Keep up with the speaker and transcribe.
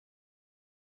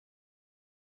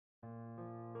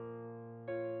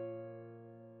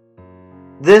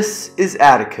This is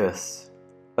Atticus,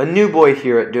 a new boy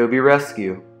here at Dobie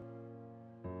Rescue.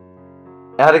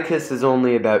 Atticus is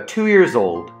only about 2 years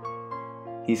old.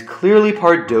 He's clearly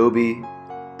part Dobie,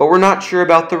 but we're not sure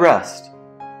about the rest.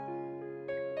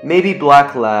 Maybe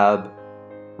Black Lab,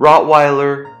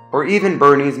 Rottweiler, or even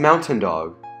Bernese Mountain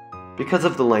Dog, because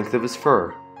of the length of his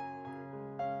fur.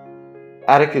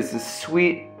 Atticus is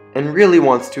sweet and really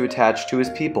wants to attach to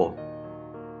his people.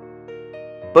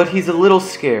 But he's a little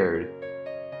scared,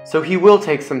 so he will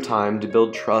take some time to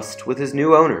build trust with his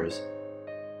new owners.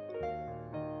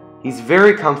 He's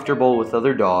very comfortable with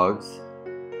other dogs,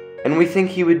 and we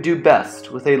think he would do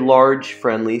best with a large,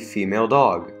 friendly female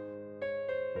dog.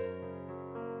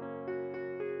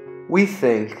 We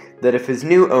think that if his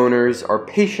new owners are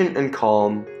patient and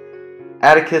calm,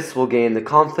 Atticus will gain the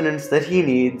confidence that he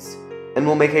needs and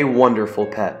will make a wonderful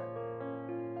pet.